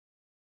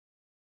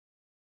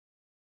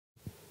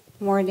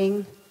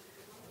Morning.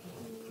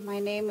 My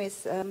name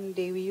is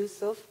Dewi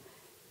Joesoef,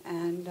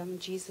 and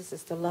Jesus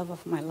is the love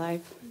of my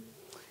life.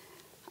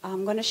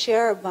 I'm going to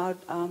share about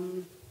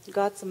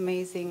God's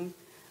amazing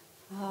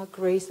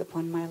grace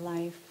upon my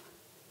life.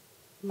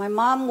 My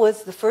mom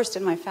was the first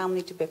in my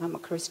family to become a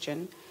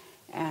Christian,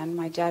 and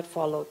my dad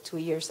followed 2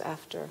 years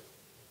after.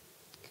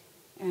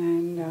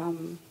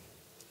 And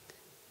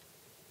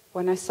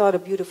when I saw the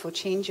beautiful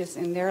changes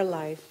in their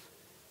life,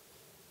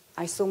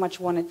 I so much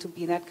wanted to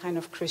be that kind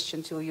of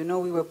Christian too. You know,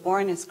 we were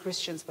born as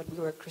Christians, but we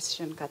were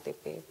Christian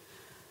KTP.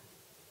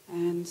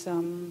 And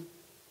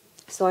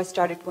so I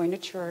started going to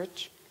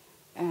church,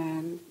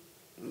 and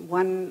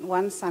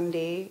one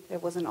Sunday there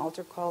was an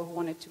altar call who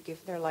wanted to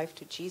give their life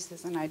to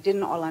Jesus, and I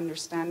didn't all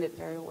understand it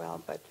very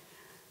well, but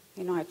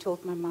you know, I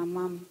told my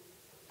mom,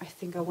 I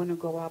think I want to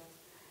go up.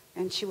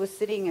 And she was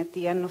sitting at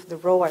the end of the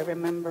row, I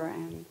remember,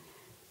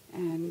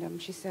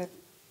 and she said,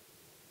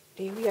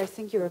 Dewi, I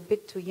think you're a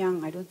bit too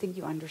young. I don't think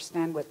you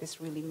understand what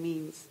this really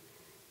means.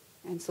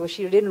 And so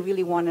she didn't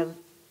really want to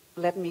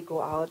let me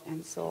go out,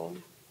 and so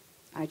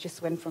I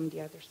just went from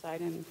the other side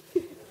and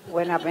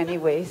went up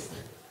anyways.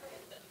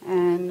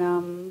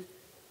 And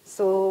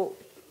so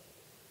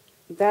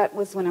that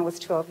was when I was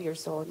 12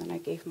 years old, and I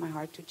gave my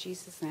heart to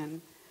Jesus,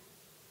 and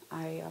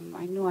I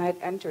knew I had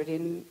entered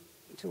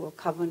into a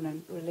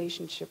covenant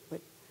relationship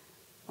with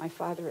my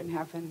Father in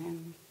heaven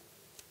and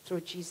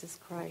through Jesus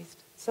Christ.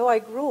 So I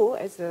grew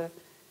as a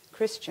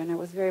Christian. I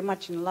was very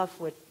much in love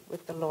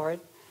with the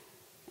Lord,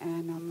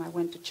 and I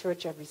went to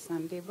church every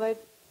Sunday. But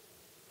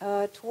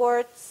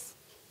towards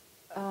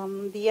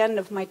the end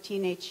of my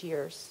teenage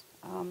years,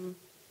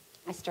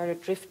 I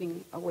started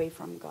drifting away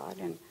from God,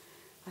 and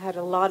I had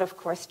a lot of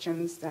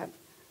questions that,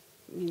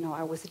 you know,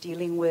 I was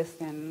dealing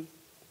with, and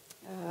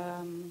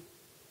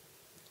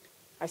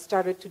I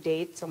started to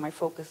date, so my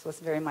focus was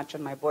very much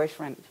on my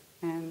boyfriend.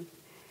 And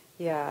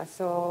yeah,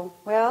 so,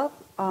 well,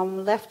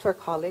 left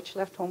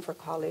home for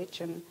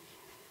college, and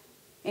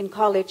in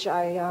college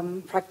I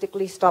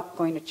practically stopped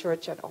going to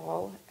church at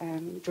all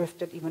and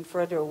drifted even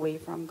further away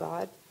from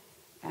God,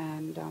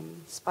 and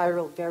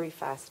spiraled very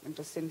fast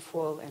into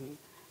sinful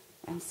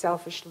and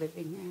selfish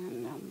living,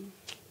 and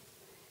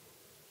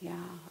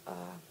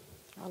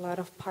a lot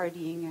of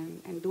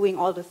partying and doing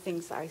all the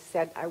things I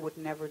said I would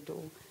never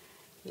do.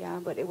 Yeah,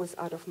 but it was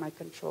out of my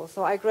control.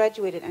 So I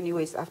graduated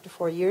anyways after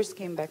 4 years,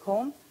 came back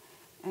home,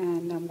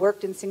 and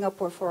worked in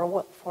Singapore for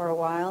a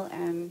while,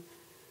 and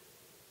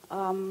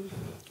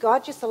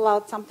God just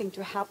allowed something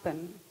to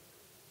happen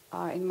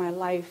in my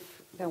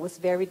life that was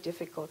very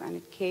difficult, and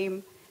it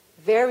came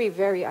very,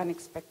 very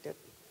unexpected.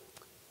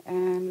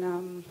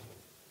 And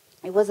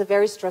it was a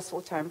very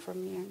stressful time for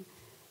me,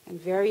 and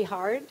very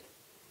hard,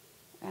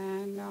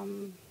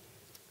 and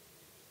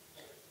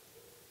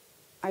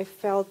I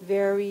felt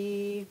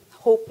very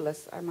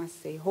hopeless, I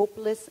must say,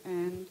 hopeless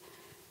and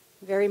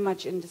very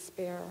much in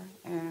despair.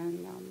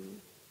 And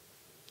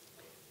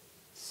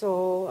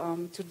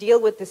so to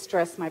deal with the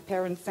stress, my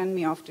parents sent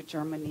me off to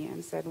Germany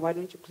and said, why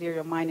don't you clear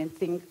your mind and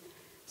think,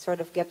 sort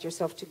of get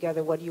yourself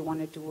together, what do you want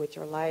to do with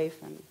your life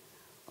and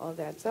all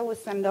that. So I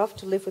was sent off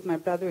to live with my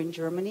brother in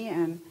Germany,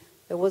 and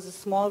there was a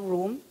small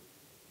room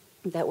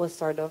that was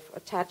sort of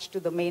attached to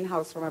the main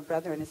house where my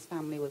brother and his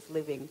family was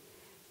living.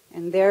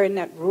 And there in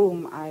that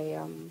room, I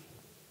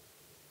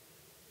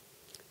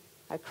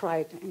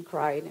cried and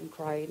cried and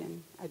cried,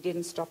 and I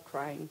didn't stop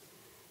crying.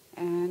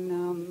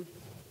 And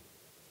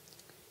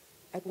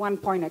at one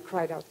point, I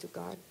cried out to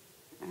God,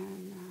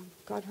 and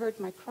God heard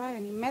my cry,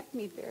 and He met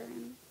me there.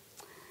 And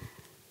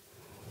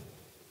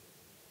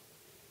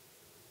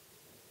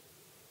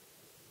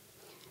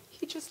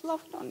He just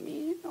loved on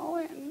me, you know,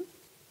 and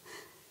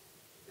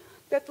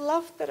that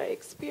love that I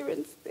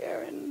experienced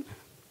there, and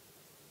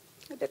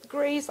that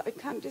grace, I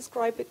can't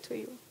describe it to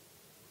you.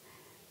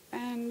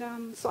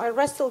 And so I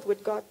wrestled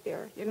with God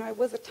there. You know, it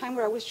was a time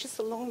where I was just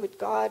alone with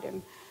God,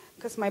 and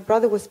because my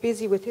brother was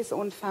busy with his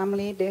own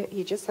family.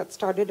 He just had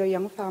started a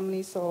young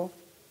family, so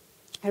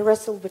I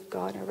wrestled with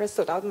God. I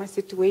wrestled out my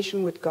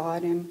situation with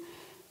God,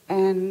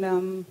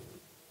 and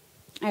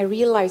I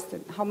realized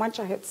that how much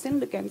I had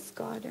sinned against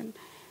God,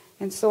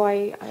 and so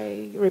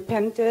I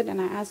repented,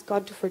 and I asked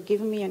God to forgive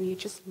me, and He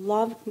just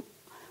loved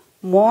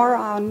more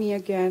on me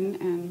again,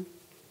 and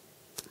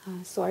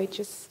so I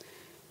just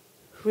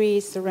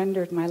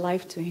surrendered my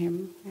life to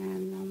Him.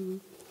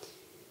 And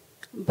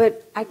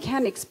but I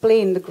can't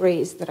explain the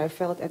grace that I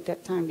felt at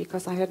that time,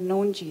 because I had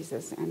known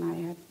Jesus, and I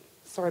had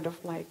sort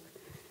of like,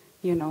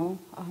 you know,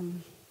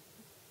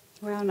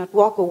 well, not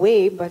walk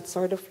away, but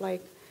sort of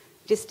like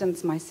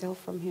distance myself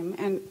from Him.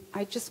 And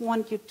I just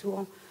want you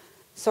to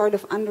sort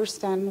of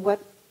understand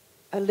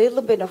a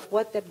little bit of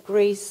what that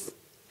grace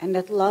and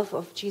that love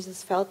of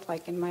Jesus felt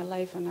like in my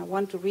life. And I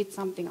want to read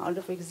something out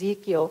of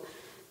Ezekiel,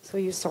 so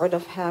you sort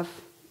of have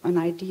an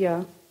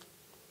idea.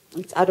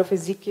 It's out of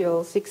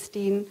Ezekiel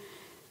 16.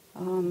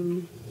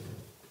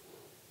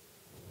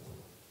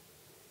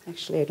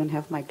 Actually, I don't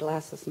have my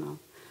glasses now.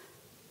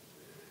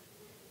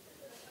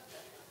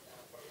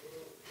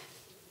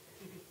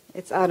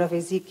 It's out of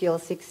Ezekiel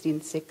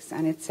 16:6,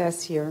 and it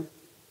says here,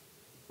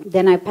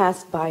 Then I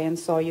passed by and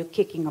saw you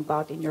kicking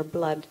about in your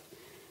blood.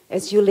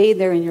 As you lay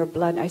there in your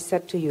blood, I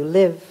said to you,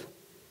 live.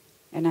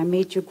 And I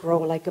made you grow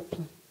like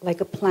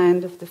a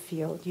plant of the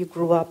field. You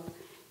grew up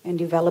and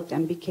developed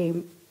and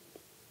became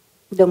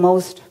the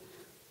most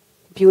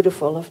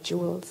beautiful of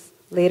jewels.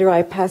 Later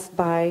I passed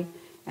by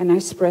and I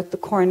spread the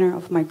corner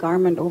of my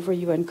garment over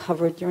you and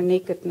covered your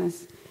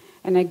nakedness.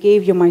 And I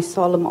gave you my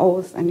solemn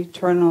oath and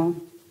eternal,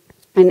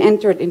 and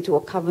entered into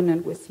a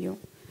covenant with you,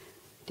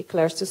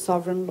 declares the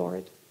sovereign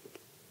Lord.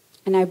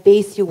 And I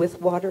bathed you with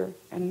water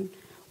and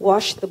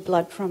washed the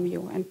blood from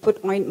you and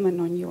put ointment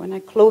on you. And I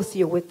clothed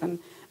you with an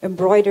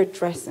embroidered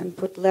dress and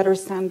put leather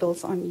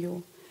sandals on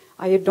you.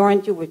 I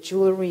adorned you with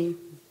jewelry.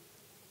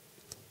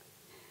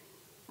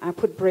 I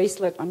put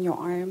bracelet on your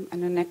arm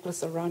and a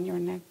necklace around your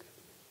neck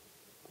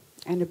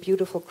and a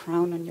beautiful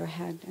crown on your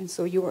head. And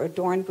so you were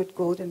adorned with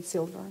gold and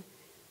silver.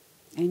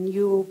 And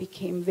you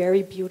became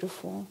very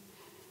beautiful.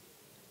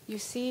 You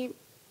see,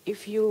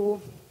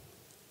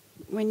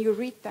 when you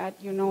read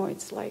that, you know,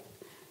 it's like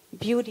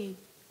beauty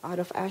out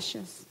of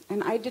ashes.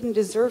 And I didn't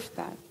deserve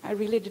that. I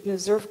really didn't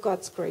deserve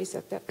God's grace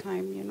at that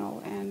time, you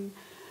know. And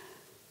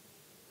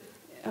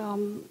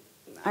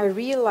I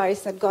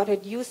realized that God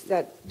had used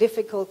that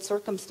difficult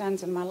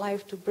circumstance in my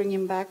life to bring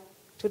him back,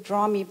 to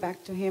draw me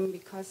back to him,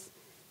 because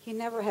he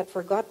never had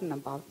forgotten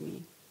about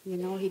me. You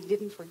know, he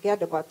didn't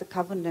forget about the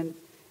covenant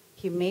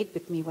he made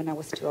with me when I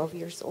was 12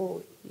 years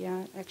old.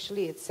 Yeah,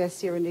 actually it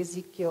says here in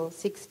Ezekiel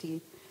 60,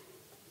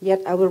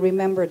 yet I will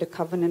remember the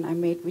covenant I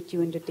made with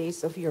you in the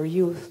days of your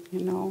youth,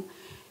 you know.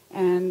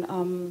 And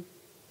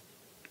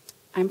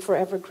I'm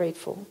forever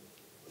grateful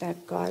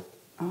that God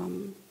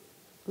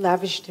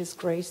lavished his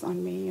grace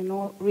on me, you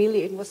know.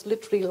 Really, it was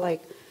literally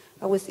like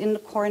I was in the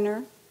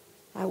corner.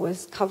 I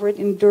was covered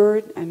in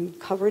dirt and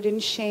covered in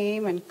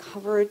shame and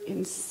covered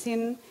in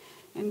sin.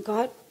 And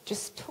God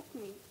just took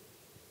me.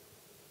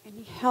 And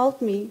he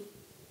held me,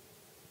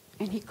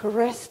 and he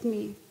caressed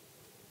me,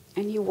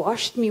 and he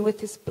washed me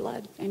with his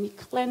blood, and he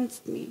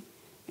cleansed me,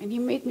 and he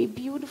made me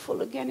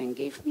beautiful again and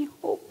gave me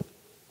hope.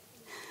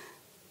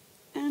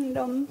 And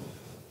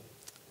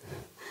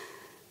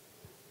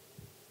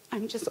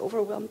I'm just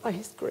overwhelmed by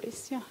his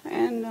grace, yeah.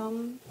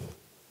 And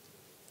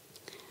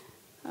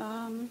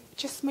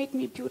just made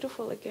me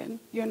beautiful again,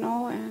 you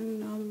know.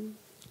 And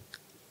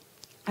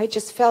I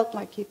just felt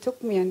like he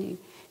took me and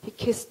he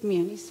kissed me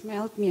and he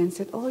smelled me and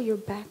said, oh, you're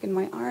back in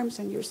my arms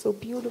and you're so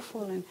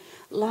beautiful, and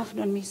loved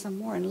on me some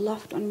more and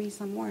loved on me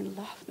some more and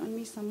loved on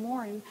me some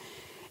more. And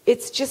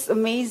it's just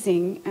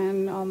amazing.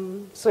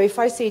 And so if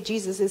I say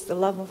Jesus is the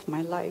love of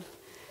my life,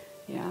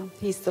 yeah,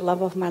 he's the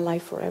love of my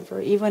life forever.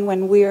 Even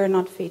when we are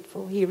not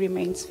faithful, he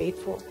remains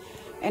faithful.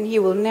 And he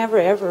will never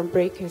ever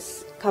break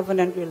his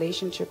covenant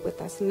relationship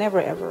with us.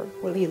 Never ever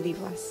will he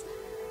leave us.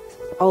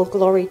 All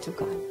glory to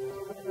God.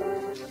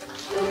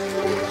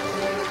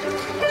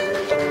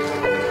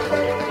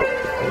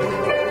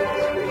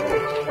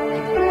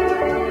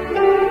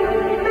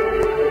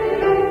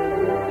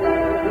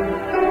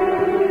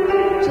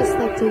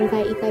 To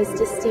invite you guys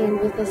to stand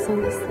with us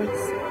on this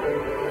list.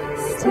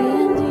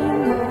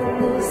 Standing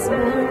on this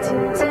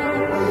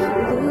mountaintop,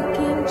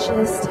 looking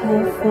just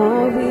how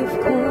far we've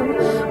come,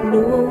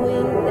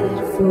 knowing that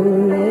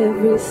for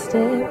every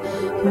step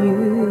you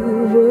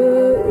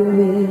were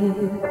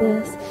with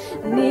us,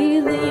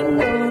 kneeling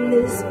on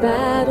this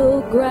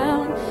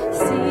battleground,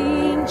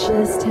 seeing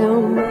just how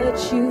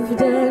much you've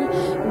done,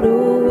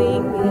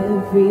 knowing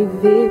every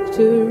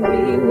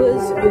victory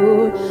was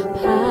your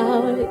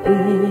power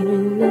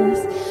in us.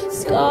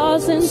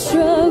 Scars and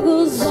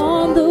struggles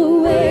on the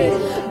way,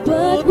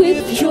 but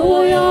with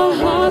joy our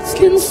hearts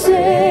can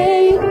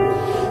say,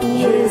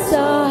 yes,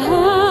 our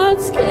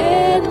hearts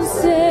can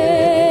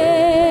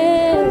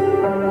say,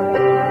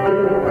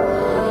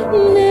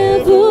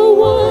 never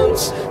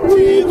once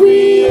will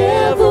we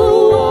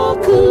ever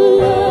walk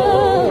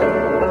alone,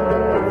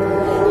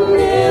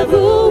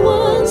 never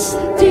once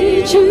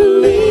did you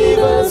leave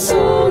us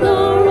on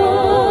our own.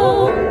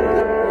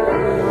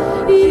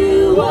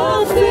 You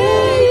are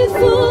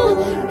faithful,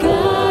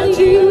 God,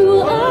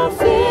 you are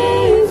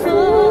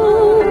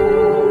faithful.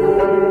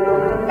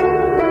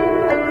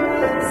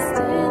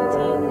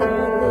 Standing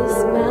on this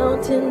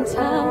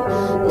mountaintop,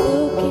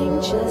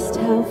 looking just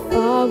how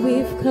far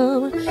we've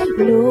come,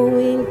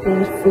 knowing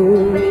that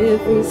for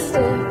every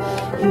step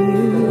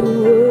you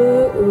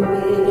were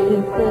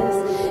with us,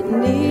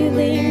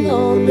 kneeling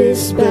on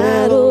this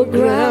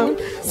battleground,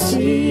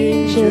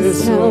 seeing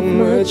just how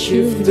much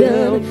you've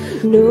done,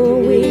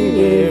 knowing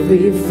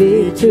every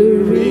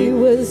victory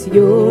was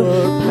your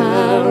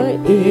power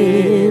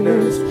in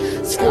us.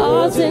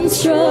 Scars and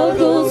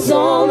struggles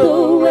on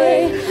the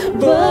way,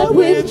 but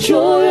with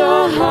joy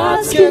our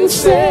hearts can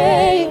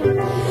say,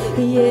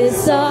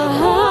 yes, our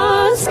hearts